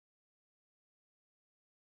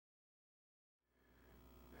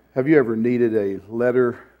Have you ever needed a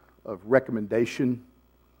letter of recommendation?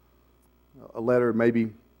 A letter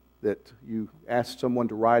maybe that you asked someone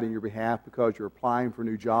to write on your behalf because you're applying for a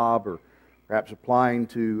new job or perhaps applying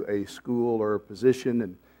to a school or a position,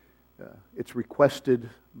 and it's requested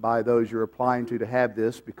by those you're applying to have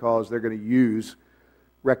this because they're going to use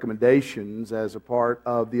recommendations as a part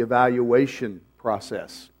of the evaluation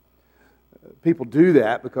process. People do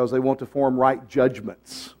that because they want to form right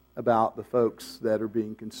judgments about the folks that are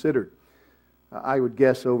being considered. I would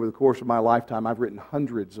guess over the course of my lifetime I've written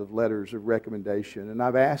hundreds of letters of recommendation, and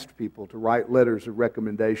I've asked people to write letters of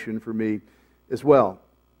recommendation for me as well.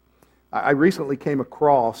 I recently came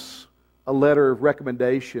across a letter of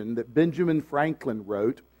recommendation that Benjamin Franklin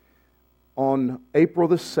wrote on April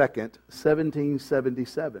the 2nd,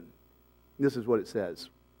 1777. This is what it says.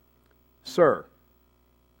 "Sir,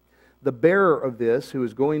 the bearer of this, who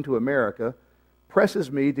is going to America,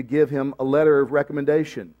 presses me to give him a letter of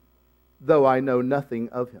recommendation, though I know nothing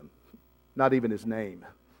of him, not even his name.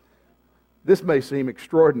 This may seem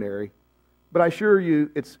extraordinary, but I assure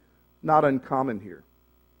you it's not uncommon here.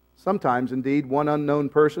 Sometimes, indeed, one unknown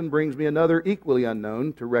person brings me another equally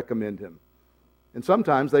unknown to recommend him. And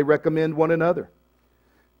sometimes they recommend one another.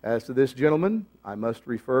 As to this gentleman, I must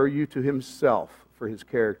refer you to himself for his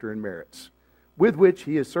character and merits, with which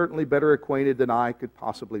he is certainly better acquainted than I could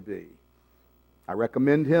possibly be. I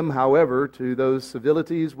recommend him, however, to those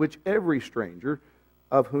civilities which every stranger,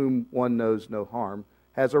 of whom one knows no harm,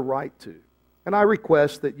 has a right to. And I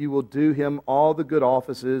request that you will do him all the good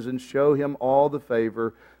offices and show him all the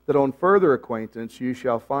favor that on further acquaintance you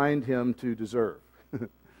shall find him to deserve."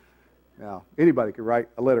 Now, anybody could write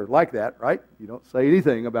a letter like that, right? You don't say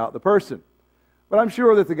anything about the person. But I'm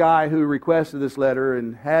sure that the guy who requested this letter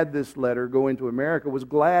and had this letter go into America was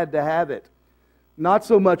glad to have it. Not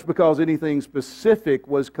so much because anything specific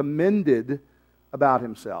was commended about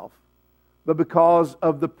himself, but because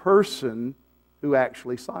of the person who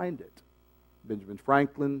actually signed it. Benjamin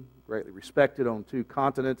Franklin, greatly respected on 2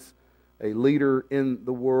 continents, a leader in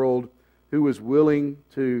the world who was willing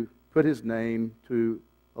to put his name to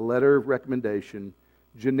a letter of recommendation,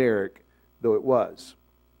 generic though it was.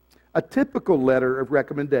 A typical letter of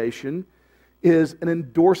recommendation is an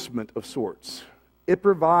endorsement of sorts. It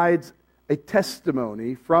provides a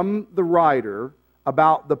testimony from the writer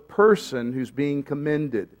about the person who's being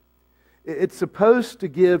commended. It's supposed to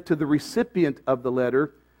give to the recipient of the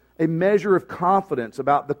letter a measure of confidence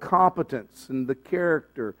about the competence and the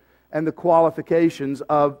character and the qualifications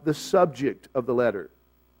of the subject of the letter.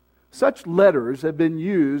 Such letters have been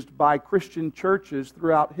used by Christian churches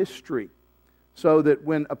throughout history, so that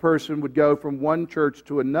when a person would go from one church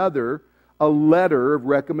to another, a letter of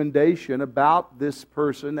recommendation about this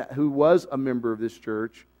person who was a member of this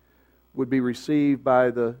church would be received by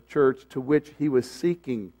the church to which he was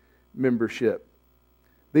seeking membership.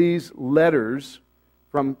 These letters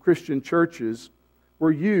from Christian churches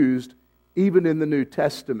were used even in the New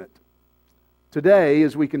Testament. Today,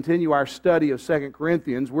 as we continue our study of 2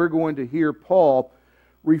 Corinthians, we're going to hear Paul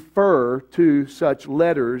refer to such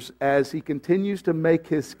letters as he continues to make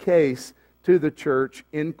his case to the church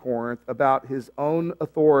in Corinth about his own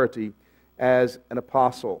authority as an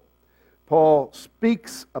apostle. Paul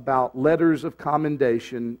speaks about letters of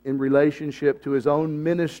commendation in relationship to his own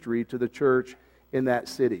ministry to the church in that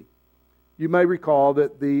city. You may recall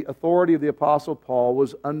that the authority of the apostle Paul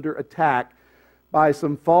was under attack by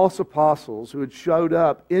some false apostles who had showed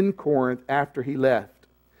up in Corinth after he left.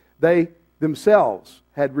 They themselves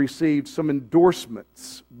had received some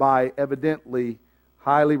endorsements by evidently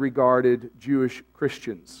highly regarded Jewish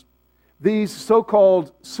Christians. These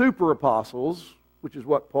so-called super apostles, which is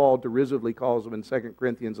what Paul derisively calls them in 2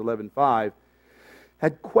 Corinthians 11:5,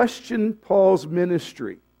 had questioned Paul's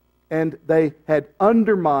ministry, and they had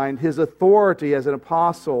undermined his authority as an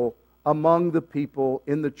apostle among the people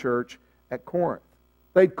in the church at Corinth.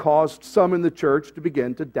 They'd caused some in the church to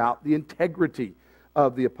begin to doubt the integrity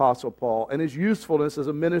of the apostle Paul and his usefulness as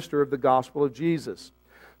a minister of the gospel of Jesus.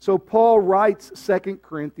 So Paul writes 2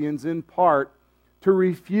 Corinthians in part to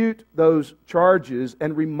refute those charges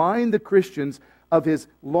and remind the Christians of his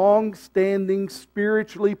long-standing,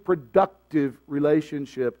 spiritually productive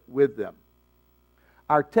relationship with them.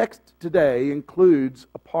 Our text today includes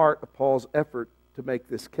a part of Paul's effort to make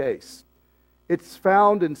this case. It's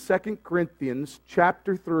found in 2 Corinthians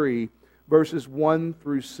chapter 3, verses 1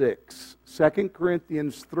 through 6. 2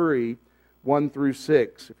 Corinthians 3, 1 through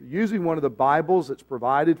 6. If you're using one of the Bibles that's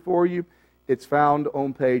provided for you, it's found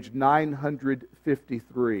on page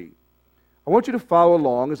 953. I want you to follow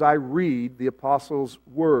along as I read the apostles'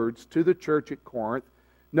 words to the church at Corinth,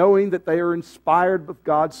 knowing that they are inspired of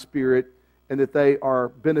God's Spirit and that they are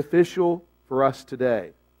beneficial for us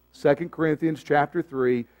today. 2 Corinthians chapter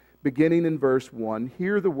 3, beginning in verse 1,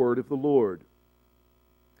 hear the word of the Lord.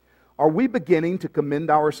 Are we beginning to commend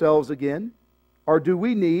ourselves again? Or do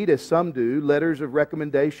we need, as some do, letters of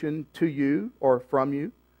recommendation to you or from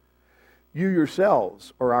you? You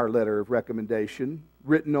yourselves are our letter of recommendation,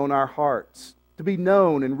 written on our hearts, to be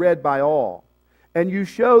known and read by all. And you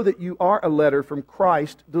show that you are a letter from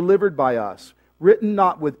Christ delivered by us, written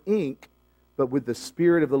not with ink, but with the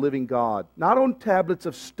Spirit of the living God, not on tablets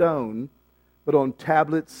of stone, but on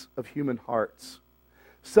tablets of human hearts.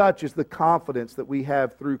 Such is the confidence that we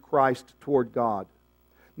have through Christ toward God.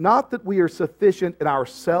 Not that we are sufficient in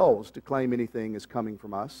ourselves to claim anything is coming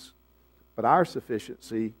from us, but our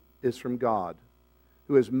sufficiency is from God,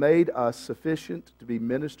 who has made us sufficient to be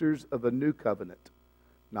ministers of a new covenant,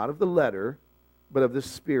 not of the letter, but of the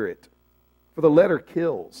Spirit. For the letter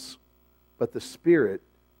kills, but the Spirit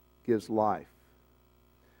gives life.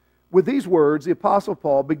 With these words, the Apostle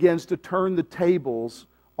Paul begins to turn the tables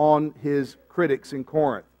on his critics in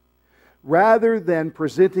Corinth. Rather than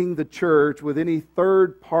presenting the church with any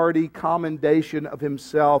third-party commendation of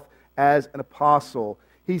himself as an apostle,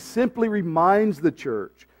 he simply reminds the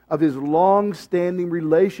church of his long-standing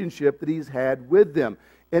relationship that he's had with them.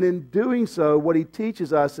 And in doing so, what he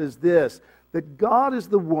teaches us is this, that God is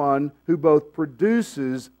the one who both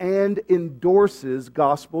produces and endorses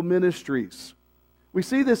gospel ministries. We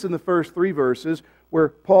see this in the first 3 verses where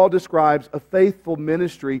Paul describes a faithful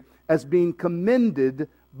ministry as being commended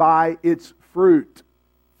by its fruit.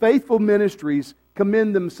 Faithful ministries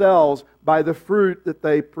commend themselves by the fruit that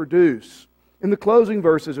they produce. In the closing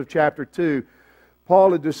verses of chapter 2,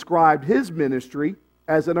 Paul had described his ministry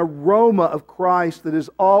as an aroma of Christ that is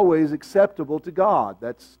always acceptable to God.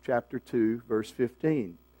 That's chapter 2, verse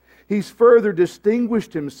 15. He's further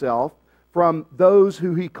distinguished himself from those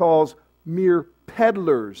who he calls mere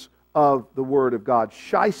peddlers of the Word of God,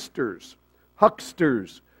 shysters,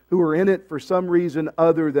 hucksters, who are in it for some reason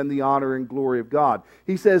other than the honor and glory of God.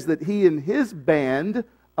 He says that he and his band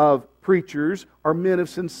of preachers are men of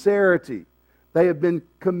sincerity. They have been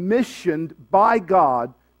commissioned by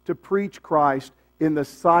God to preach Christ in the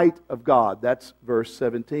sight of God. That's verse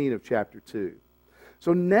 17 of chapter 2.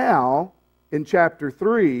 So now, in chapter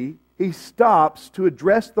 3, he stops to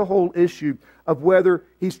address the whole issue of whether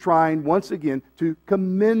he's trying, once again, to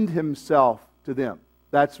commend himself to them.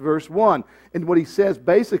 That's verse 1. And what he says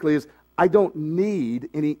basically is, I don't need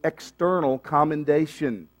any external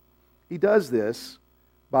commendation. He does this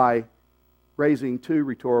by raising 2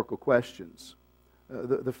 rhetorical questions.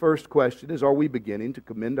 The first question is, are we beginning to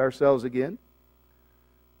commend ourselves again?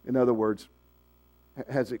 In other words,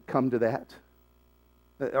 has it come to that?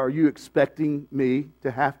 Are you expecting me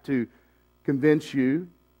to have to convince you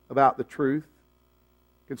about the truth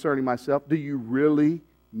concerning myself? Do you really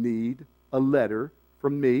need a letter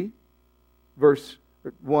from me? Verse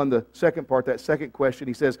 1, the second part, that second question,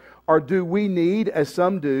 he says, or do we need, as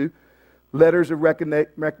some do, letters of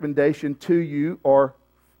recommendation to you or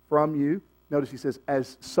from you? Notice he says,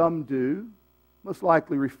 as some do, most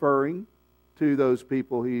likely referring to those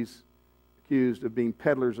people he's accused of being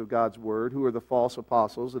peddlers of God's Word, who are the false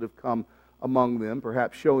apostles that have come among them,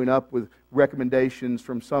 perhaps showing up with recommendations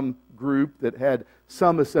from some group that had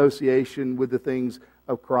some association with the things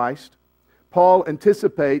of Christ. Paul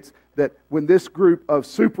anticipates that when this group of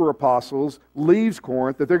super apostles leaves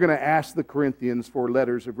Corinth, that they're going to ask the Corinthians for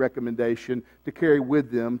letters of recommendation to carry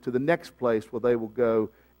with them to the next place where they will go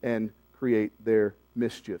and create their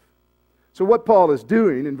mischief. So what Paul is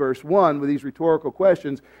doing in verse 1 with these rhetorical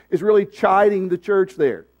questions is really chiding the church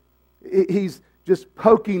there. He's just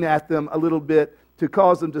poking at them a little bit to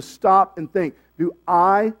cause them to stop and think, do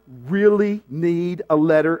I really need a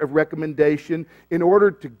letter of recommendation in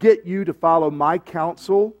order to get you to follow my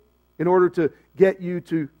counsel, in order to get you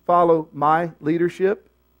to follow my leadership?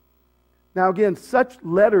 Now again, such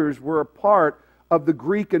letters were a part of the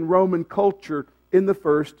Greek and Roman culture in the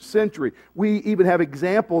first century. We even have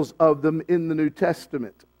examples of them in the New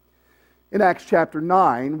Testament. In Acts chapter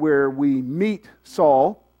 9, where we meet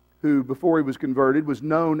Saul, who before he was converted was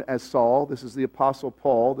known as Saul. This is the Apostle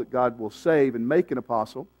Paul that God will save and make an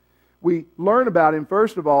apostle. We learn about him,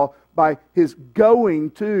 first of all, by his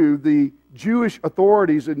going to the Jewish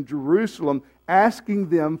authorities in Jerusalem, asking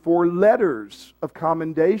them for letters of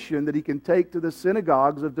commendation that he can take to the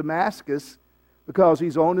synagogues of Damascus, because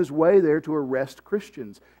he's on his way there to arrest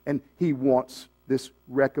Christians. And he wants this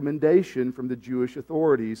recommendation from the Jewish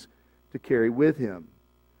authorities to carry with him.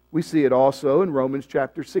 We see it also in Romans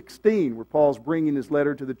chapter 16, where Paul's bringing his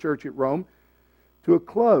letter to the church at Rome to a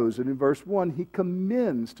close. And in verse 1, he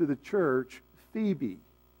commends to the church Phoebe,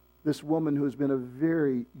 this woman who has been a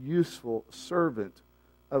very useful servant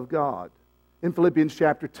of God. In Philippians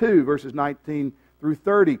chapter 2, verses 19 through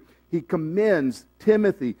 30, he commends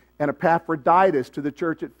Timothy and Epaphroditus to the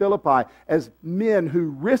church at Philippi as men who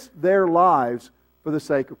risked their lives for the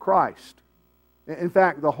sake of Christ. In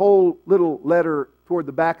fact, the whole little letter toward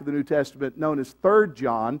the back of the New Testament, known as 3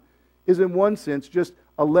 John, is in one sense just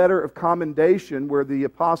a letter of commendation where the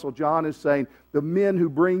Apostle John is saying, the men who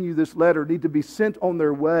bring you this letter need to be sent on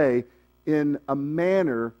their way in a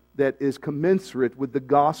manner that is commensurate with the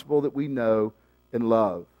gospel that we know and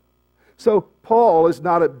love. So Paul is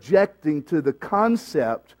not objecting to the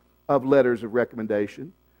concept of letters of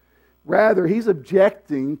recommendation. Rather, he's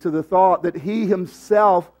objecting to the thought that he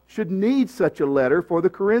himself should need such a letter for the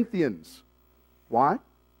Corinthians. Why?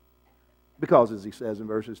 Because, as he says in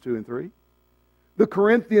verses 2 and 3, the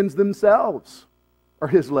Corinthians themselves are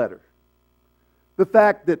his letter. The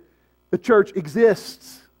fact that the church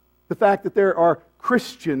exists, the fact that there are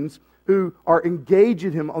Christians who are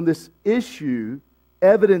engaging him on this issue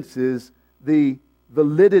evidences the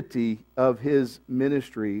validity of his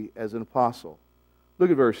ministry as an apostle.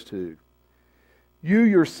 Look at verse 2. You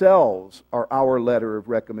yourselves are our letter of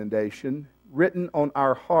recommendation, written on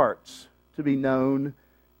our hearts to be known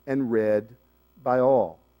and read by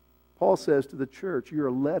all. Paul says to the church, you're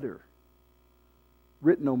a letter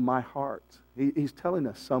written on my heart. He's telling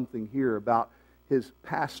us something here about his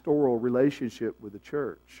pastoral relationship with the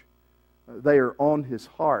church. They are on his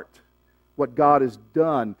heart. What God has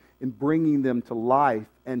done in bringing them to life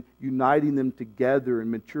and uniting them together and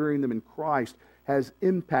maturing them in Christ has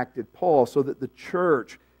impacted Paul so that the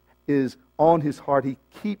church is on his heart. He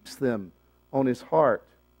keeps them on his heart.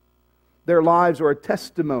 Their lives are a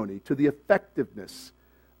testimony to the effectiveness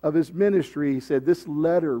of his ministry. He said, this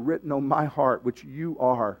letter written on my heart, which you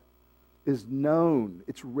are, is known.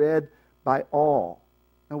 It's read by all.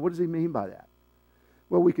 Now, what does he mean by that?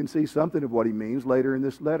 Well, we can see something of what he means later in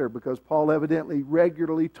this letter because Paul evidently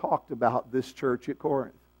regularly talked about this church at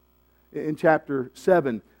Corinth. In chapter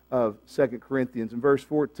 7 of 2 Corinthians, in verse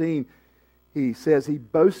 14, he says he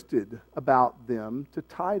boasted about them to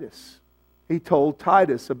Titus. He told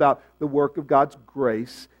Titus about the work of God's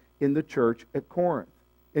grace in the church at Corinth.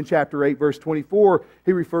 In chapter 8, verse 24,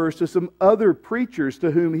 he refers to some other preachers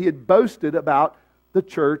to whom he had boasted about the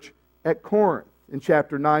church at Corinth. In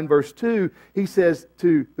chapter 9, verse 2, he says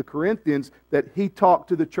to the Corinthians that he talked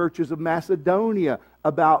to the churches of Macedonia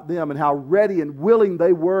about them and how ready and willing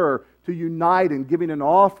they were to unite in giving an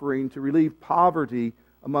offering to relieve poverty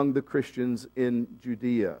among the Christians in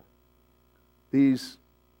Judea. These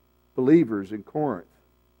believers in Corinth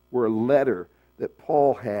were a letter that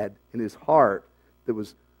Paul had in his heart that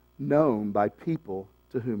was known by people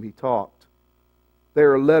to whom he talked.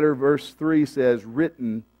 Their letter, verse 3 says,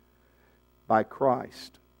 written by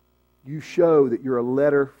Christ. You show that you're a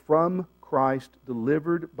letter from Christ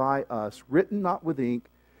delivered by us, written not with ink,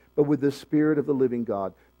 but with the Spirit of the living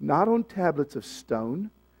God, not on tablets of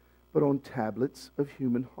stone, but on tablets of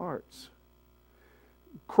human hearts.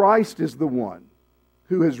 Christ is the one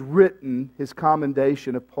who has written his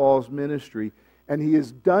commendation of Paul's ministry, and he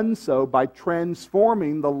has done so by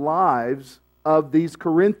transforming the lives of these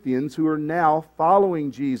Corinthians who are now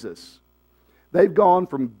following Jesus. They've gone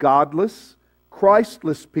from godless,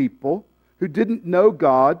 Christless people who didn't know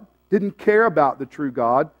God, didn't care about the true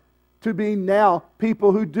God, to being now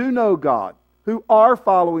people who do know God, who are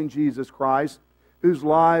following Jesus Christ, whose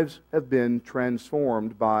lives have been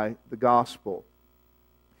transformed by the gospel.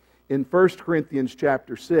 In 1 Corinthians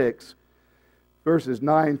chapter 6, verses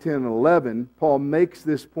 9, 10, and 11, Paul makes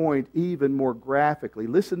this point even more graphically.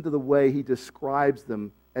 Listen to the way he describes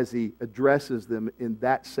them as he addresses them in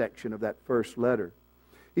that section of that first letter.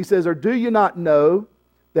 He says, or do you not know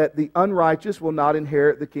that the unrighteous will not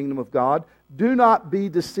inherit the kingdom of God? Do not be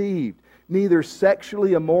deceived. Neither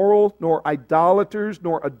sexually immoral, nor idolaters,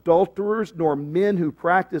 nor adulterers, nor men who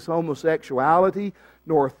practice homosexuality,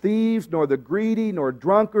 nor thieves, nor the greedy, nor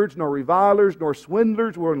drunkards, nor revilers, nor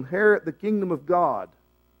swindlers will inherit the kingdom of God.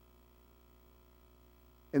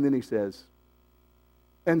 And then he says,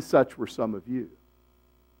 and such were some of you.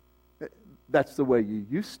 That's the way you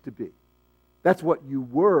used to be. That's what you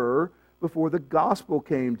were before the gospel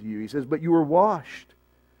came to you. He says, but you were washed.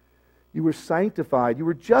 You were sanctified. You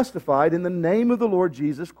were justified in the name of the Lord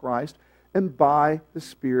Jesus Christ and by the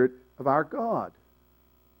Spirit of our God.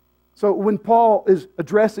 So when Paul is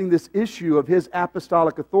addressing this issue of his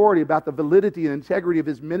apostolic authority about the validity and integrity of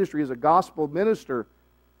his ministry as a gospel minister,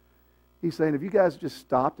 he's saying, have you guys just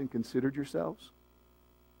stopped and considered yourselves?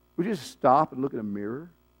 Would you just stop and look in a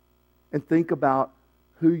mirror and think about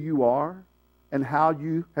who you are and how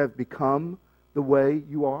you have become the way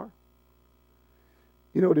you are?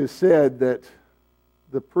 You know, it is said that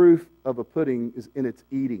the proof of a pudding is in its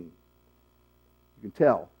eating. You can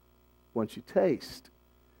tell once you taste.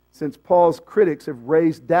 Since Paul's critics have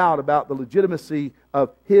raised doubt about the legitimacy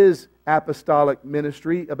of his apostolic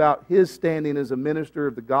ministry, about his standing as a minister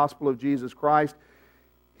of the gospel of Jesus Christ,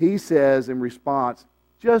 he says in response,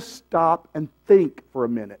 just stop and think for a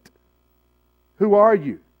minute. Who are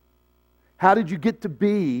you? How did you get to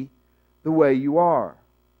be the way you are?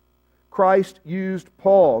 Christ used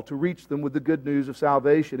Paul to reach them with the good news of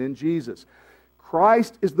salvation in Jesus.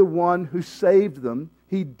 Christ is the one who saved them.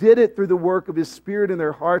 He did it through the work of His Spirit in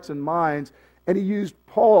their hearts and minds, and He used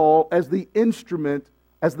Paul as the instrument,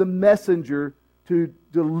 as the messenger to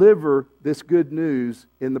deliver this good news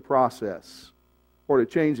in the process. Or to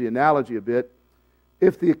change the analogy a bit,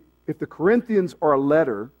 if the Corinthians are a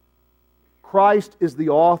letter, Christ is the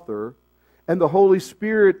author, and the Holy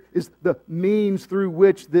Spirit is the means through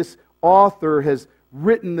which this author has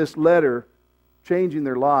written this letter, changing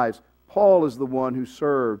their lives. Paul is the one who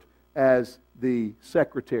served as the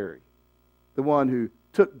secretary, the one who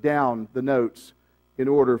took down the notes in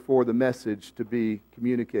order for the message to be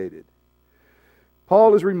communicated.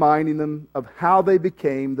 Paul is reminding them of how they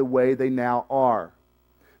became the way they now are.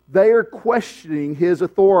 They are questioning his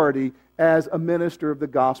authority as a minister of the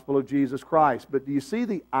gospel of Jesus Christ. But do you see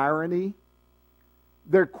the irony?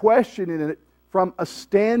 They're questioning it from a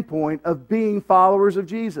standpoint of being followers of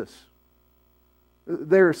Jesus.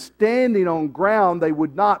 They're standing on ground they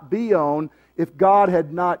would not be on if God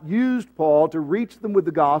had not used Paul to reach them with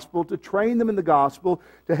the gospel, to train them in the gospel,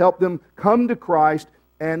 to help them come to Christ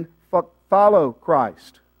and follow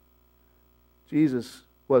Christ. Jesus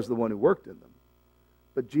was the one who worked in them,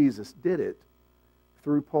 but Jesus did it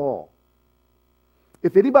through Paul.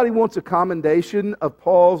 If anybody wants a commendation of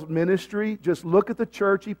Paul's ministry, just look at the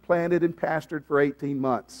church he planted and pastored for 18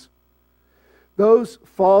 months. Those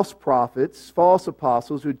false prophets, false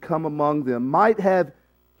apostles who'd come among them might have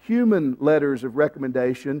human letters of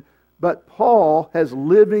recommendation, but Paul has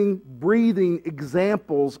living, breathing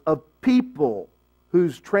examples of people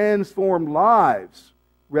whose transformed lives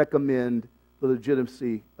recommend the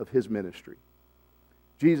legitimacy of his ministry.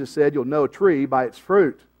 Jesus said, you'll know a tree by its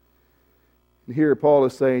fruit. And here Paul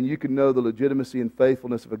is saying you can know the legitimacy and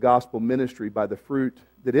faithfulness of a gospel ministry by the fruit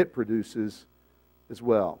that it produces as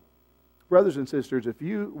well. Brothers and sisters, if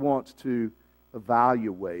you want to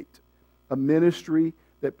evaluate a ministry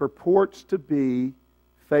that purports to be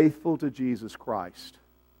faithful to Jesus Christ,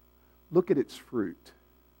 look at its fruit.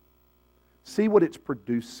 See what it's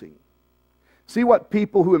producing. See what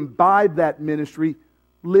people who imbibe that ministry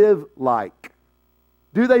live like.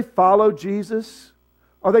 Do they follow Jesus?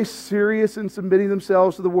 Are they serious in submitting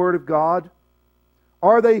themselves to the Word of God?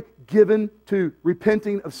 Are they given to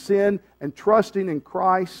repenting of sin and trusting in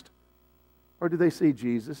Christ? Or do they see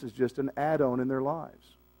Jesus as just an add-on in their lives?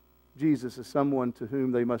 Jesus is someone to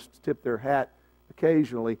whom they must tip their hat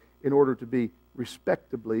occasionally in order to be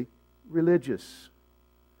respectably religious.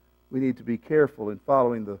 We need to be careful in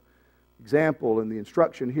following the example and the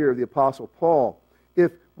instruction here of the Apostle Paul.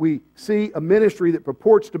 If we see a ministry that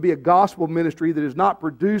purports to be a gospel ministry that is not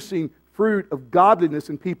producing fruit of godliness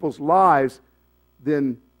in people's lives,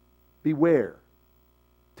 then beware.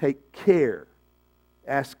 Take care.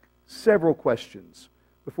 Ask several questions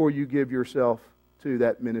before you give yourself to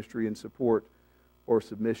that ministry in support or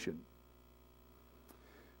submission.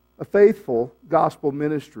 A faithful gospel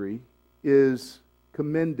ministry is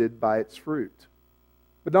commended by its fruit.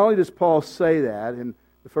 But not only does Paul say that in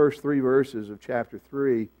the first 3 verses of chapter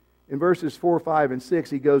 3, in verses 4, 5, and 6,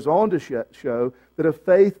 he goes on to show that a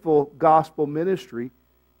faithful gospel ministry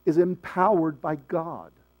is empowered by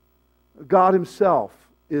God. God Himself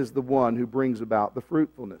is the one who brings about the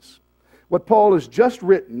fruitfulness. What Paul has just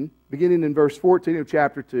written, beginning in verse 14 of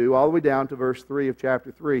chapter 2, all the way down to verse 3 of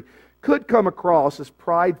chapter 3, could come across as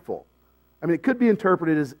prideful. I mean, it could be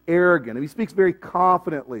interpreted as arrogant. He speaks very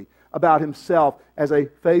confidently about himself as a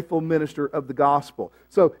faithful minister of the gospel.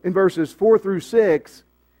 So in verses 4 through 6,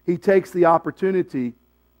 he takes the opportunity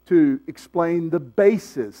to explain the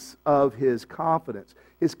basis of his confidence.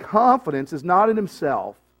 His confidence is not in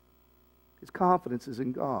himself. His confidence is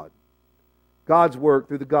in God. God's work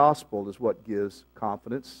through the gospel is what gives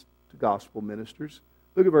confidence to gospel ministers.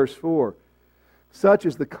 Look at verse 4. Such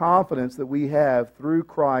is the confidence that we have through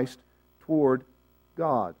Christ toward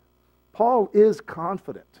God. Paul is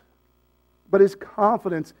confident, but his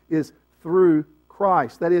confidence is through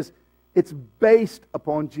Christ. That is, it's based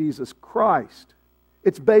upon Jesus Christ.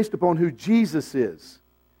 It's based upon who Jesus is.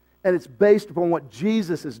 And it's based upon what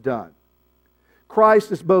Jesus has done.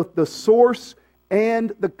 Christ is both the source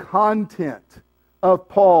and the content of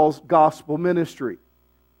Paul's gospel ministry.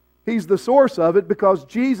 He's the source of it because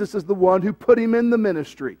Jesus is the one who put him in the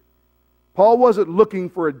ministry. Paul wasn't looking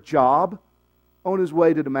for a job on his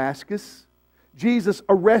way to Damascus. Jesus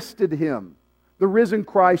arrested him. The risen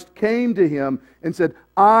Christ came to him and said,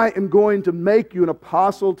 I am going to make you an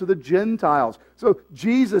apostle to the Gentiles. So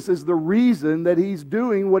Jesus is the reason that he's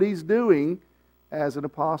doing what he's doing as an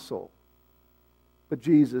apostle. But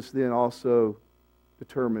Jesus then also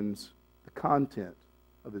determines the content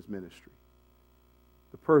of his ministry.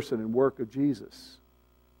 The person and work of Jesus.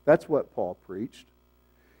 That's what Paul preached.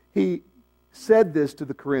 He said this to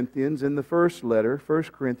the Corinthians in the first letter, 1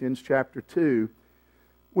 Corinthians chapter 2,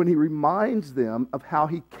 when he reminds them of how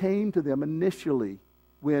he came to them initially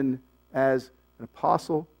when, as an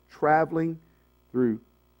apostle traveling through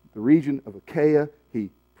the region of Achaia, he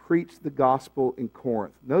preached the gospel in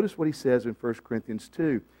Corinth. Notice what he says in 1 Corinthians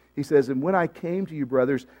 2. He says, and when I came to you,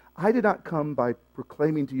 brothers, I did not come by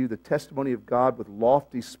proclaiming to you the testimony of God with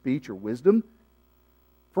lofty speech or wisdom,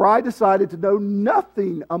 for I decided to know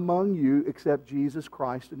nothing among you except Jesus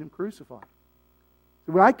Christ and Him crucified.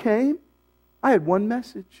 So when I came, I had one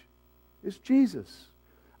message. It's Jesus.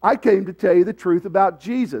 I came to tell you the truth about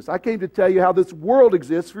Jesus. I came to tell you how this world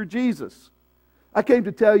exists for Jesus. I came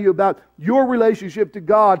to tell you about your relationship to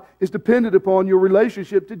God is dependent upon your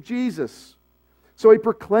relationship to Jesus. So he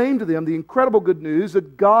proclaimed to them the incredible good news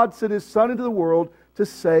that God sent His Son into the world to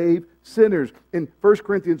save sinners. In 1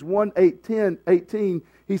 Corinthians 1:18,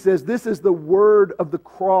 he says, this is the word of the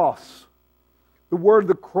cross. The word of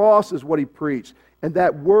the cross is what he preached. And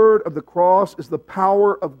that word of the cross is the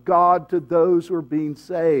power of God to those who are being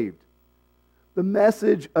saved. The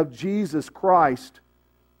message of Jesus Christ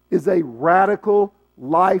is a radical,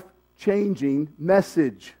 life-changing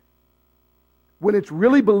message. When it's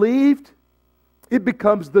really believed, it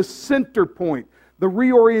becomes the center point, the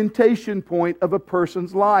reorientation point of a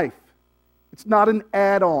person's life. It's not an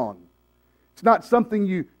add-on. It's not something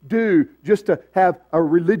you do just to have a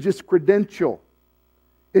religious credential.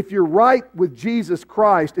 If you're right with Jesus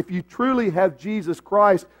Christ, if you truly have Jesus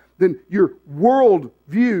Christ, then your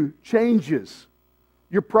worldview changes.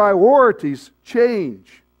 Your priorities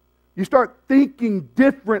change. You start thinking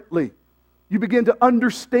differently. You begin to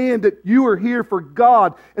understand that you are here for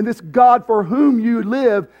God, and this God for whom you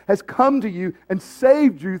live has come to you and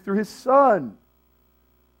saved you through His Son.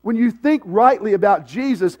 When you think rightly about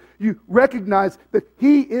Jesus, you recognize that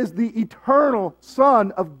He is the eternal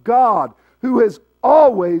Son of God who has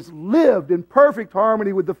always lived in perfect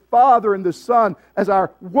harmony with the Father and the Son as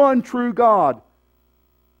our one true God.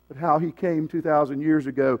 But how He came 2,000 years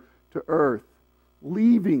ago to earth,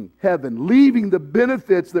 leaving heaven, leaving the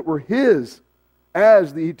benefits that were His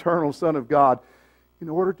as the eternal Son of God, in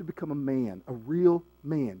order to become a man, a real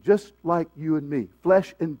man, just like you and me,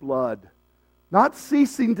 flesh and blood. Not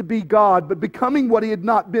ceasing to be God, but becoming what He had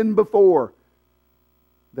not been before.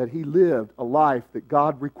 That He lived a life that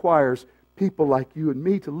God requires people like you and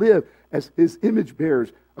me to live as His image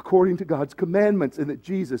bearers according to God's commandments, and that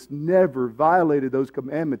Jesus never violated those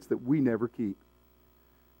commandments that we never keep.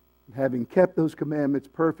 And having kept those commandments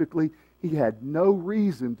perfectly, He had no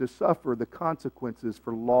reason to suffer the consequences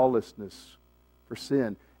for lawlessness, for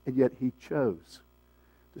sin, and yet He chose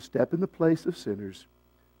to step in the place of sinners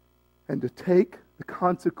and to take the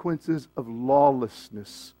consequences of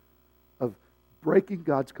lawlessness, of breaking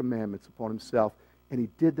God's commandments upon Himself. And He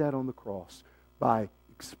did that on the cross by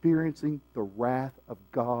experiencing the wrath of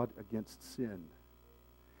God against sin.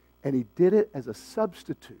 And He did it as a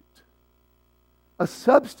substitute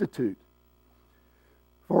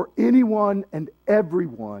for anyone and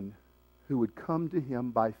everyone who would come to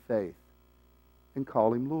Him by faith and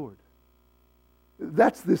call Him Lord.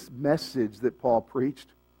 That's this message that Paul preached.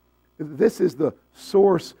 This is the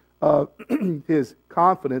source of his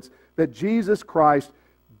confidence that Jesus Christ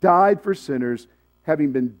died for sinners,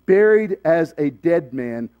 having been buried as a dead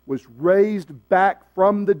man, was raised back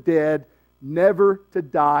from the dead, never to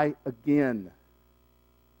die again.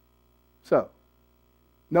 So,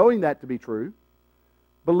 knowing that to be true,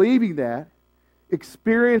 believing that,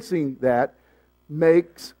 experiencing that,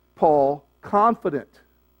 makes Paul confident.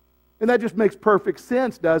 And that just makes perfect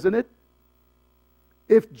sense, doesn't it?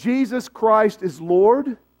 If Jesus Christ is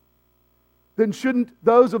Lord, then shouldn't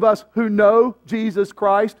those of us who know Jesus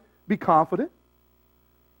Christ be confident?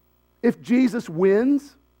 If Jesus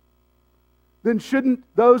wins, then shouldn't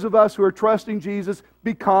those of us who are trusting Jesus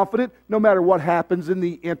be confident no matter what happens in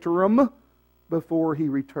the interim before He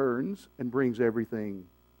returns and brings everything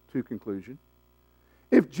to conclusion?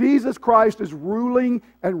 If Jesus Christ is ruling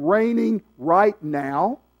and reigning right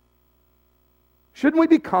now, shouldn't we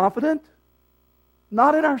be confident?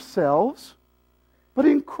 Not in ourselves, but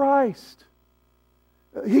in Christ.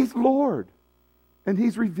 He's Lord. And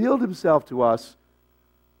He's revealed Himself to us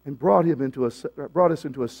and brought us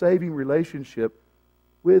into a saving relationship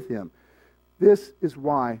with Him. This is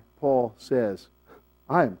why Paul says,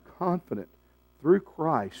 I am confident through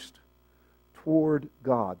Christ toward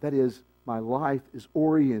God. That is, my life is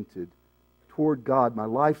oriented toward God. My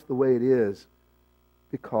life's the way it is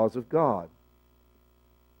because of God.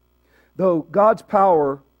 Though God's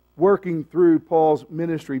power working through Paul's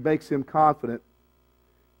ministry makes him confident,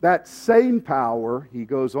 that same power, he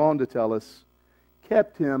goes on to tell us,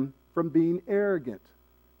 kept him from being arrogant.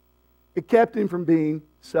 It kept him from being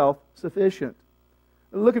self-sufficient.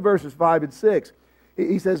 Look at verses 5 and 6.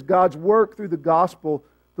 He says, God's work through the gospel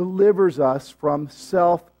delivers us from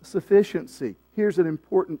self-sufficiency. Here's an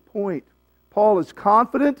important point. Paul is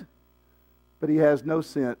confident, but he has no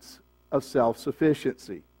sense of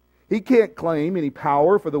self-sufficiency. He can't claim any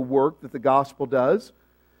power for the work that the gospel does.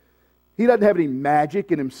 He doesn't have any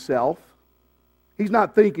magic in himself. He's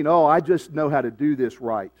not thinking, oh, I just know how to do this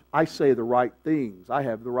right. I say the right things. I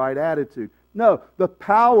have the right attitude. No, the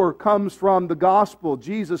power comes from the gospel,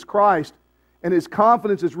 Jesus Christ, and his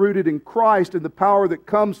confidence is rooted in Christ and the power that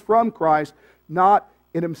comes from Christ, not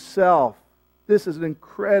in himself. This is an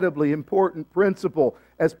incredibly important principle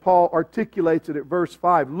as Paul articulates it at verse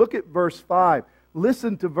 5. Look at verse 5.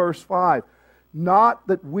 Listen to verse 5. Not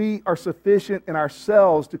that we are sufficient in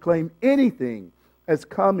ourselves to claim anything as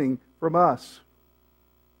coming from us.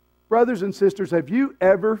 Brothers and sisters, have you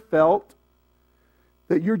ever felt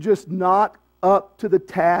that you're just not up to the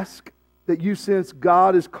task that you sense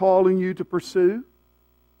God is calling you to pursue?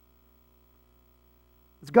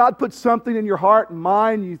 Has God put something in your heart and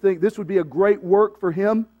mind and you think this would be a great work for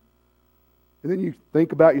Him? And then you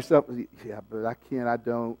think about yourself, yeah, but I can't, I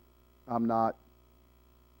don't, I'm not.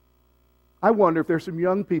 I wonder if there's some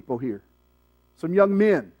young people here, some young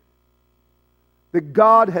men, that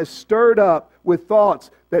God has stirred up with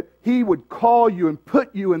thoughts that He would call you and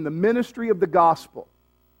put you in the ministry of the gospel,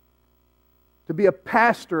 to be a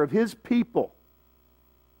pastor of His people.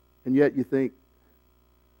 And yet you think,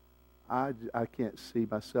 I can't see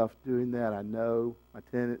myself doing that. I know my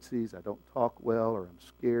tendencies. I don't talk well, or I'm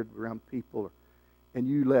scared around people. And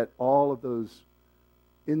you let all of those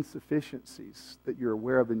insufficiencies that you're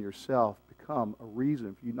aware of in yourself become a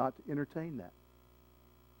reason for you not to entertain that.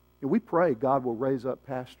 And we pray God will raise up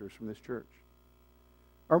pastors from this church.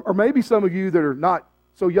 Or maybe some of you that are not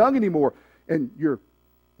so young anymore, and you're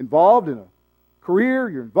involved in a career,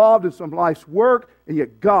 you're involved in some life's work, and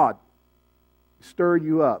yet God is stirring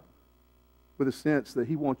you up with a sense that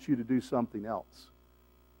He wants you to do something else.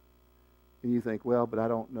 And you think, well, but I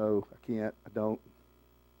don't know, I can't, I don't.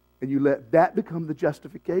 And you let that become the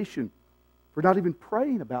justification for not even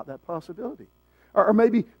praying about that possibility. Or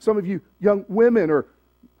maybe some of you young women or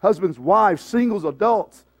husbands, wives, singles,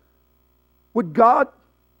 adults, would God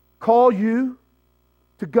call you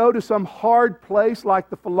to go to some hard place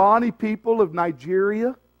like the Fulani people of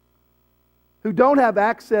Nigeria who don't have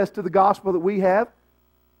access to the gospel that we have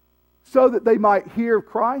so that they might hear of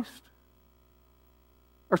Christ?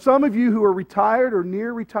 Or some of you who are retired or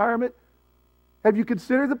near retirement, have you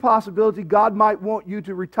considered the possibility God might want you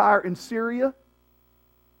to retire in Syria,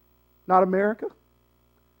 not America?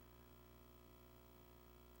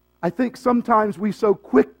 I think sometimes we so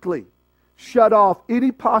quickly shut off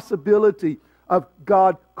any possibility of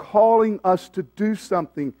God calling us to do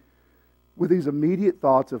something with these immediate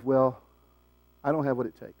thoughts of, well, I don't have what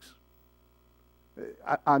it takes.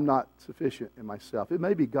 I'm not sufficient in myself. It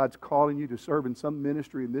may be God's calling you to serve in some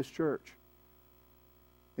ministry in this church,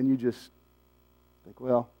 and you just think,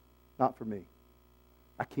 well, not for me.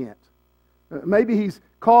 I can't. Maybe He's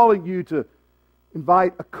calling you to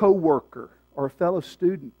invite a coworker or a fellow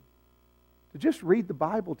student to just read the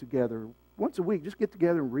Bible together once a week. Just get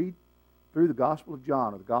together and read through the Gospel of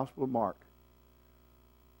John or the Gospel of Mark.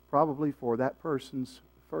 Probably for that person's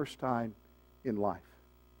first time in life.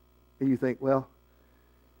 And you think, well,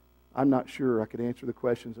 I'm not sure I could answer the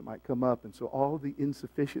questions that might come up. And so all of the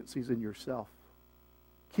insufficiencies in yourself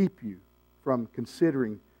keep you from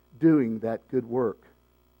considering doing that good work.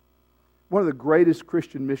 One of the greatest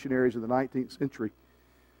Christian missionaries of the 19th century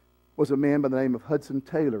was a man by the name of Hudson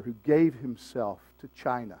Taylor, who gave himself to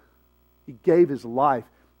China. He gave his life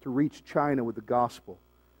to reach China with the gospel.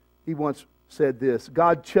 He once said this,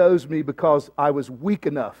 God chose me because I was weak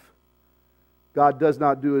enough. God does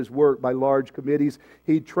not do His work by large committees.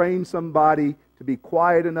 He trains somebody to be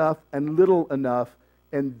quiet enough and little enough,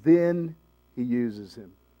 and then He uses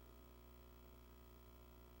him.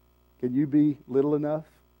 Can you be little enough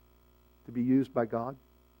to be used by God?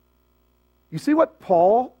 You see what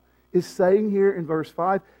Paul is saying here in verse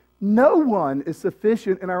 5, no one is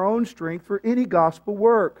sufficient in our own strength for any gospel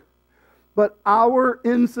work. But our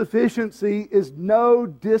insufficiency is no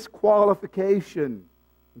disqualification.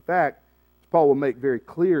 In fact, as Paul will make very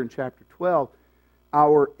clear in chapter 12,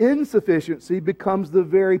 our insufficiency becomes the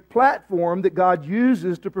very platform that God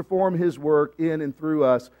uses to perform His work in and through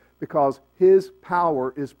us, because His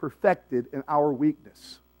power is perfected in our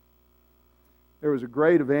weakness. There was a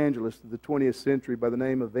great evangelist of the 20th century by the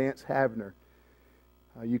name of Vance Havner.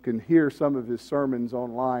 You can hear some of his sermons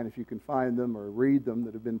online if you can find them or read them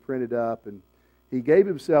that have been printed up. And he gave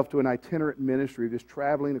himself to an itinerant ministry, just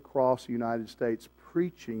traveling across the United States,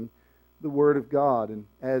 preaching the Word of God. And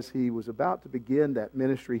as he was about to begin that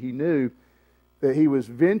ministry, he knew that he was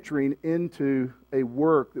venturing into a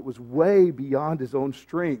work that was way beyond his own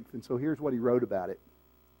strength. And so here's what he wrote about it,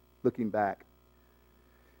 looking back.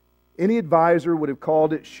 Any advisor would have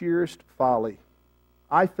called it sheerest folly.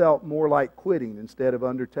 I felt more like quitting instead of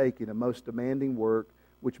undertaking a most demanding work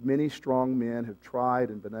which many strong men have tried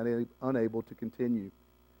and been unable to continue.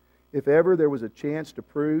 If ever there was a chance to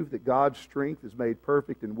prove that God's strength is made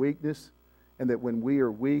perfect in weakness, and that when we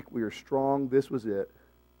are weak, we are strong, this was it.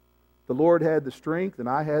 The Lord had the strength and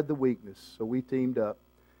I had the weakness, so we teamed up.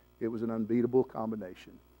 It was an unbeatable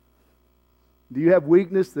combination. Do you have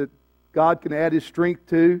weakness that God can add His strength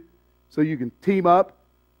to, so you can team up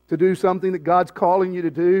to do something that God's calling you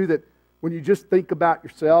to do, that when you just think about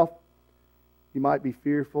yourself, you might be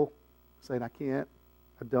fearful, saying, I can't,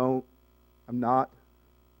 I don't, I'm not.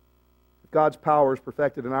 If God's power is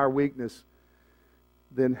perfected in our weakness,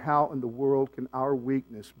 then how in the world can our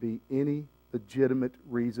weakness be any legitimate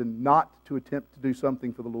reason not to attempt to do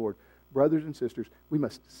something for the Lord? Brothers and sisters, we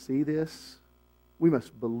must see this, we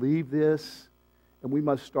must believe this, and we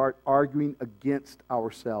must start arguing against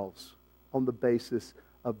ourselves on the basis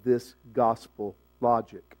of this gospel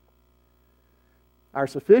logic. Our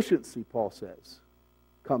sufficiency, Paul says,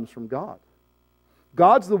 comes from God.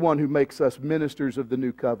 God's the one who makes us ministers of the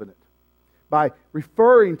new covenant. By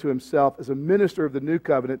referring to himself as a minister of the new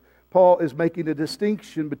covenant, Paul is making a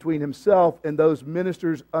distinction between himself and those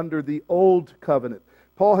ministers under the old covenant.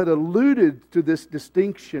 Paul had alluded to this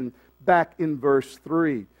distinction back in verse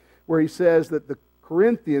 3, where he says that the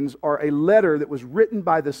Corinthians are a letter that was written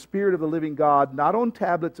by the Spirit of the living God, not on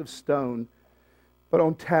tablets of stone, but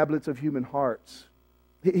on tablets of human hearts.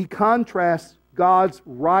 He contrasts God's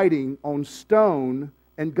writing on stone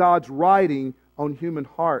and God's writing on human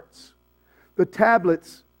hearts. The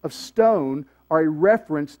tablets of stone are a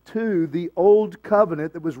reference to the old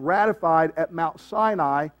covenant that was ratified at Mount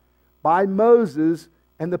Sinai by Moses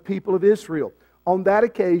and the people of Israel. On that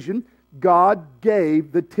occasion, God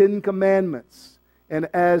gave the 10 Commandments. And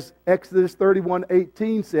as Exodus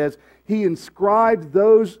 31:18 says, He inscribed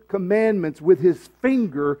those commandments with His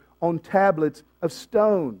finger on tablets of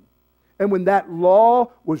stone. And when that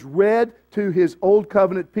law was read to His old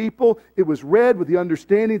covenant people, it was read with the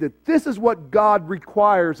understanding that this is what God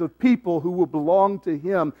requires of people who will belong to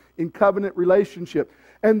Him in covenant relationship.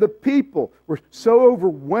 And the people were so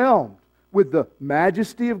overwhelmed with the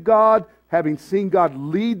majesty of God, having seen God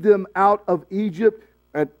lead them out of Egypt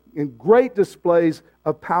in great displays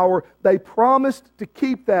of power, they promised to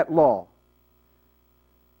keep that law.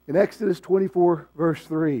 In Exodus 24, verse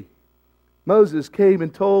 3, Moses came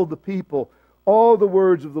and told the people all the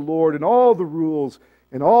words of the Lord and all the rules,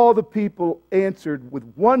 and all the people answered with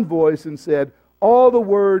one voice and said, all the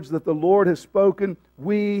words that the Lord has spoken,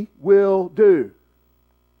 we will do.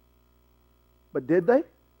 But did they?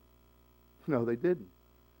 No, they didn't.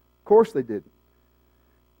 Of course they didn't.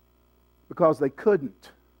 Because they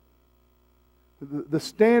couldn't. The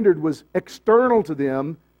standard was external to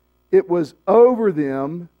them. It was over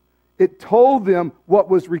them. It told them what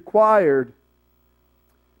was required.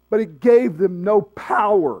 But it gave them no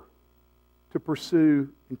power to pursue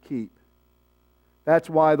and keep. That's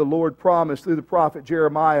why the Lord promised through the prophet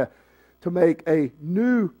Jeremiah to make a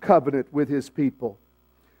new covenant with His people.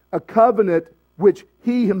 A covenant which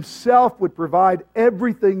He Himself would provide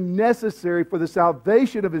everything necessary for the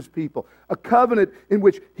salvation of His people. A covenant in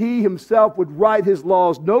which He Himself would write His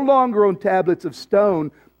laws no longer on tablets of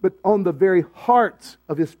stone, but on the very hearts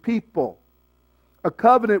of His people. A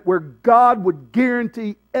covenant where God would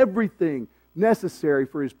guarantee everything necessary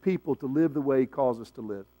for His people to live the way He calls us to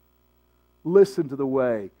live. Listen to the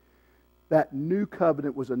way that new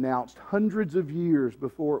covenant was announced hundreds of years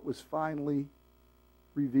before it was finally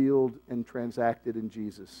revealed and transacted in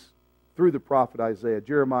Jesus through the prophet Isaiah.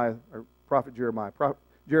 Jeremiah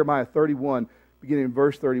 31, beginning in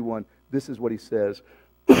verse 31, this is what he says.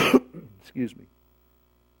 Excuse me.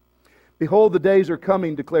 Behold, the days are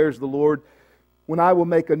coming, declares the Lord, when I will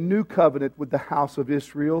make a new covenant with the house of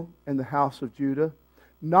Israel and the house of Judah,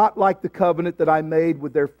 not like the covenant that I made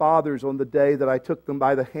with their fathers on the day that I took them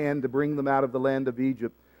by the hand to bring them out of the land of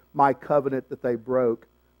Egypt, my covenant that they broke,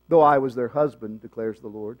 though I was their husband, declares the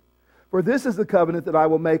Lord. For this is the covenant that I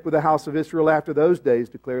will make with the house of Israel after those days,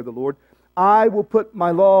 declares the Lord. I will put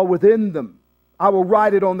my law within them. I will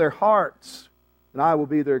write it on their hearts, and I will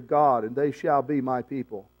be their God, and they shall be my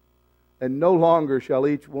people. And no longer shall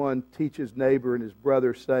each one teach his neighbor and his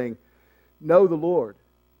brother, saying, Know the Lord,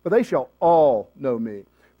 for they shall all know me,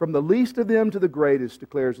 from the least of them to the greatest,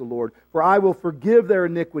 declares the Lord. For I will forgive their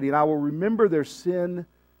iniquity, and I will remember their sin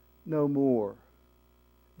no more.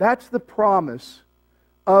 That's the promise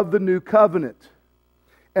of the new covenant.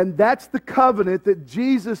 And that's the covenant that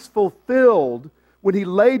Jesus fulfilled when He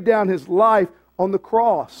laid down His life on the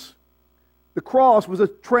cross. The cross was a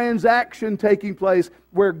transaction taking place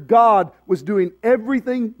where God was doing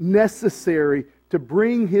everything necessary to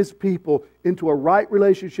bring His people into a right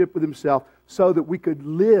relationship with Himself so that we could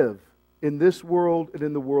live in this world and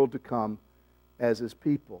in the world to come as His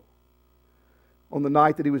people. On the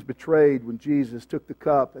night that He was betrayed, when Jesus took the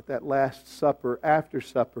cup at that Last Supper, after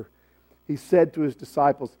supper, He said to His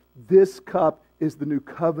disciples, This cup is the new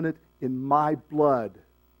covenant in my blood,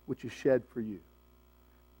 which is shed for you.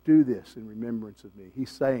 Do this in remembrance of me. He's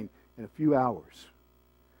saying, in a few hours,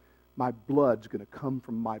 my blood's going to come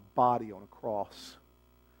from my body on a cross.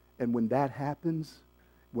 And when that happens,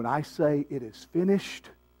 when I say it is finished,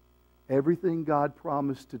 everything God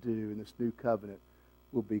promised to do in this new covenant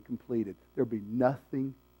will be completed. There'll be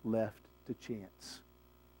nothing left to chance.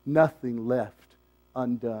 Nothing left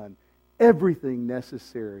undone. Everything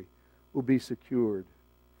necessary will be secured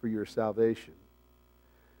for your salvation.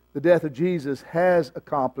 The death of Jesus has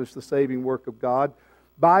accomplished the saving work of God,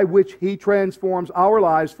 by which He transforms our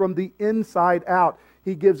lives from the inside out.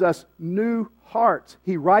 He gives us new hearts.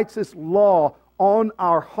 He writes His law on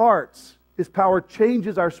our hearts. His power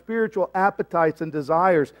changes our spiritual appetites and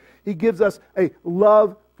desires. He gives us a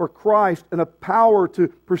love for Christ and a power to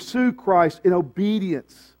pursue Christ in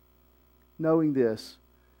obedience. Knowing this,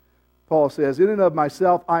 Paul says, In and of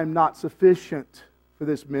myself I am not sufficient for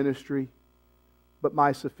this ministry, but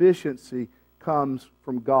my sufficiency comes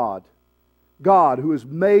from God. God, who has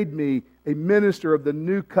made me a minister of the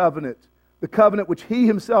new covenant, the covenant which He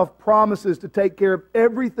Himself promises to take care of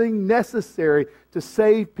everything necessary to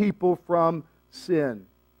save people from sin.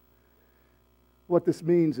 What this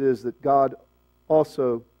means is that God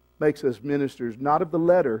also makes us ministers, not of the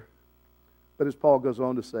letter, but as Paul goes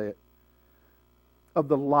on to say it, of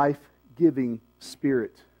the life-giving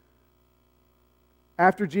Spirit.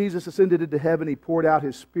 After Jesus ascended into heaven, He poured out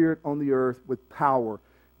His Spirit on the earth with power,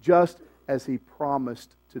 just as He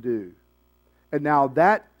promised to do. And now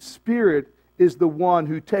that Spirit is the one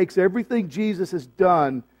who takes everything Jesus has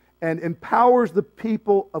done and empowers the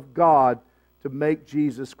people of God to make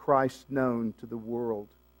Jesus Christ known to the world.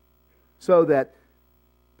 So that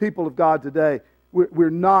people of God today, we're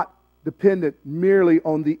not dependent merely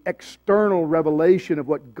on the external revelation of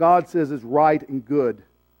what God says is right and good,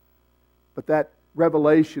 but that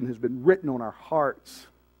revelation has been written on our hearts,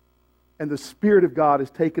 and the Spirit of God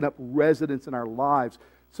has taken up residence in our lives,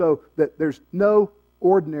 so that there's no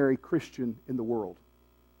ordinary Christian in the world.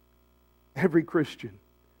 Every Christian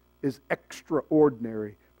is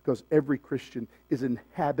extraordinary because every Christian is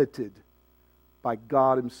inhabited by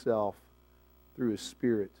God Himself through His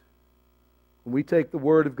Spirit. When we take the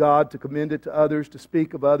Word of God to commend it to others, to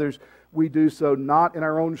speak of others, we do so not in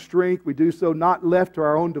our own strength. We do so not left to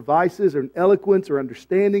our own devices or eloquence or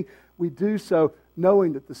understanding. We do so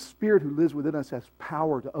knowing that the Spirit who lives within us has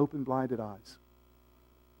power to open blinded eyes.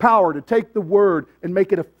 Power to take the Word and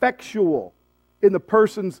make it effectual in the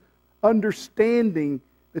person's understanding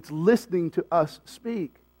that's listening to us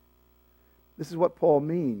speak. This is what Paul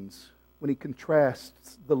means when he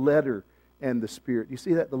contrasts the letter and the Spirit. You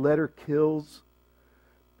see that the letter kills,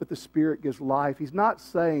 but the Spirit gives life. He's not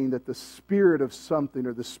saying that the spirit of something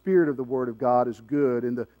or the spirit of the Word of God is good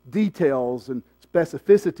and the details and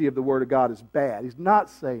specificity of the Word of God is bad. He's not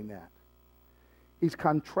saying that. He's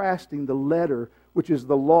contrasting the letter, which is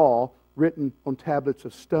the law written on tablets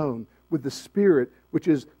of stone, with the Spirit, which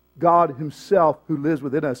is God Himself who lives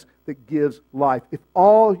within us that gives life. If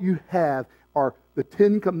all you have are the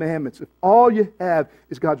 10 Commandments, if all you have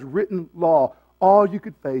is God's written law, all you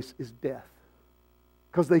could face is death.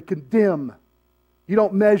 Because they condemn. You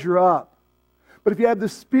don't measure up. But if you have the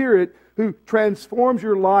Spirit who transforms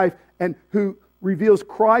your life and who reveals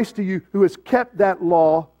Christ to you, who has kept that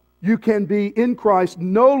law, you can be in Christ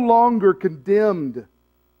no longer condemned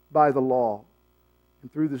by the law.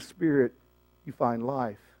 And through the Spirit, you find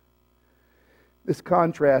life. This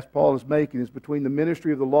contrast Paul is making is between the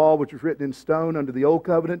ministry of the law, which was written in stone under the Old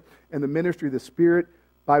Covenant, and the ministry of the Spirit,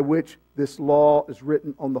 by which this law is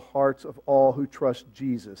written on the hearts of all who trust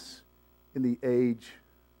Jesus in the age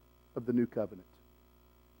of the New Covenant.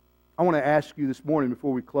 I want to ask you this morning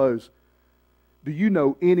before we close, do you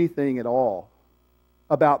know anything at all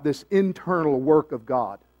about this internal work of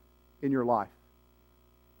God in your life?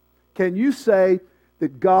 Can you say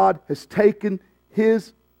that God has taken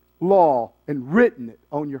His law and written it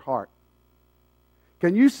on your heart?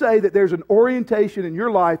 Can you say that there's an orientation in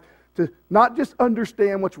your life to not just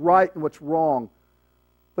understand what's right and what's wrong,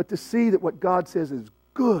 but to see that what God says is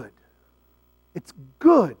good? It's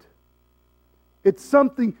good. It's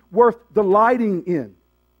something worth delighting in.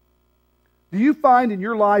 Do you find in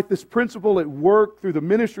your life this principle at work through the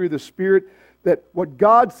ministry of the Spirit, that what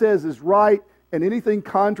God says is right and anything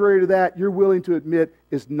contrary to that you're willing to admit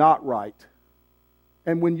is not right?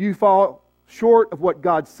 And when you fall short of what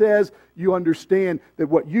God says, you understand that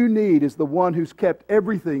what you need is the one who's kept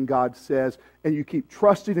everything God says, and you keep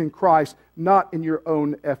trusting in Christ, not in your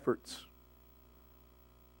own efforts.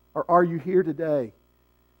 Or are you here today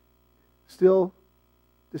still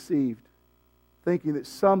deceived, thinking that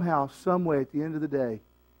somehow, some way at the end of the day,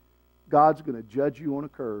 God's going to judge you on a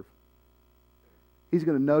curve? He's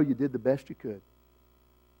going to know you did the best you could,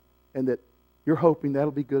 and that you're hoping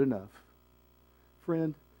that'll be good enough.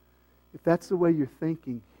 Friend, if that's the way you're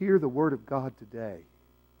thinking, hear the Word of God today.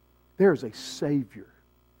 There is a Savior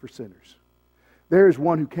for sinners. There is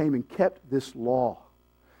one who came and kept this law.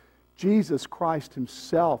 Jesus Christ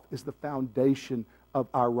Himself is the foundation of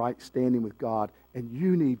our right standing with God. And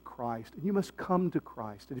you need Christ. And you must come to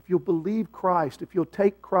Christ. And if you'll believe Christ, if you'll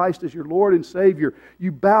take Christ as your Lord and Savior,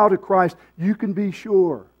 you bow to Christ, you can be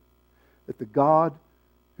sure that the God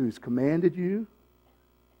who's commanded you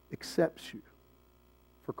accepts you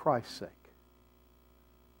for Christ's sake.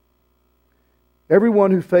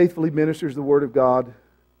 Everyone who faithfully ministers the Word of God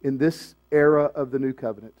in this era of the New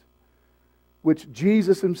Covenant, which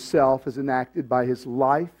Jesus Himself has enacted by His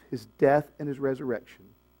life, His death, and His resurrection,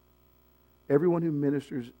 everyone who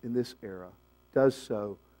ministers in this era does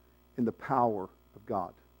so in the power of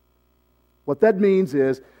God. What that means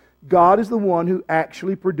is God is the one who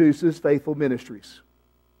actually produces faithful ministries.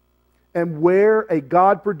 And where a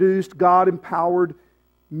God-produced, God-empowered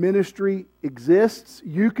ministry exists,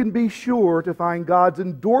 you can be sure to find God's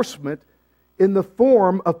endorsement in the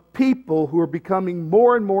form of people who are becoming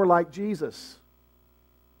more and more like Jesus.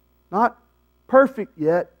 Not perfect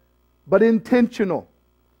yet, but intentional,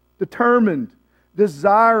 determined,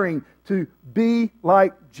 desiring to be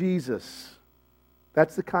like Jesus.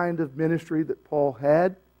 That's the kind of ministry that Paul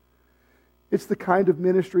had. It's the kind of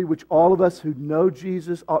ministry which all of us who know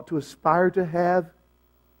Jesus ought to aspire to have.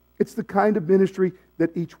 It's the kind of ministry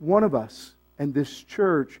that each one of us and this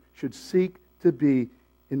church should seek to be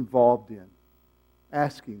involved in,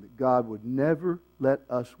 asking that God would never let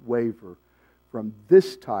us waver from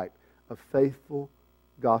this type of faithful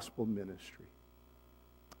gospel ministry.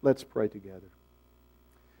 Let's pray together.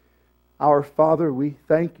 Our Father, we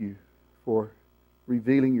thank You for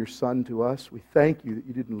revealing Your Son to us. We thank You that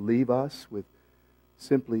You didn't leave us with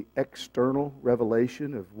simply external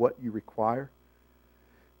revelation of what You require,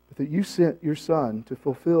 but that You sent Your Son to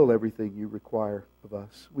fulfill everything You require of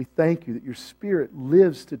us. We thank You that Your Spirit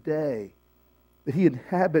lives today, that He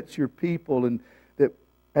inhabits Your people, and that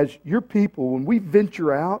as Your people, when we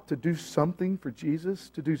venture out to do something for Jesus,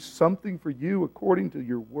 to do something for You according to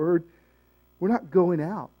Your Word, we're not going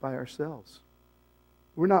out by ourselves.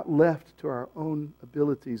 We're not left to our own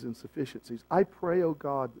abilities and sufficiencies. I pray, oh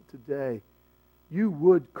God, that today You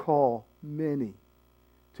would call many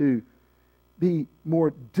to be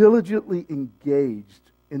more diligently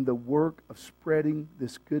engaged in the work of spreading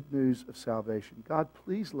this good news of salvation. God,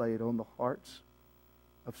 please lay it on the hearts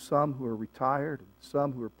of some who are retired, and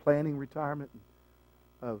some who are planning retirement,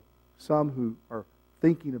 and of some who are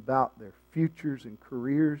thinking about their futures and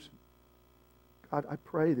careers. God, I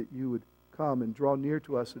pray that You would come and draw near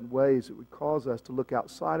to us in ways that would cause us to look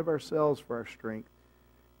outside of ourselves for our strength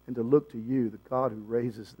and to look to You, the God who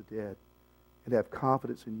raises the dead, and have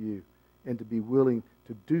confidence in You, and to be willing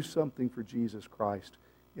to do something for Jesus Christ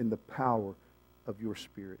in the power of Your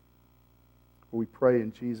Spirit. For we pray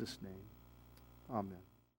in Jesus' name. Amen.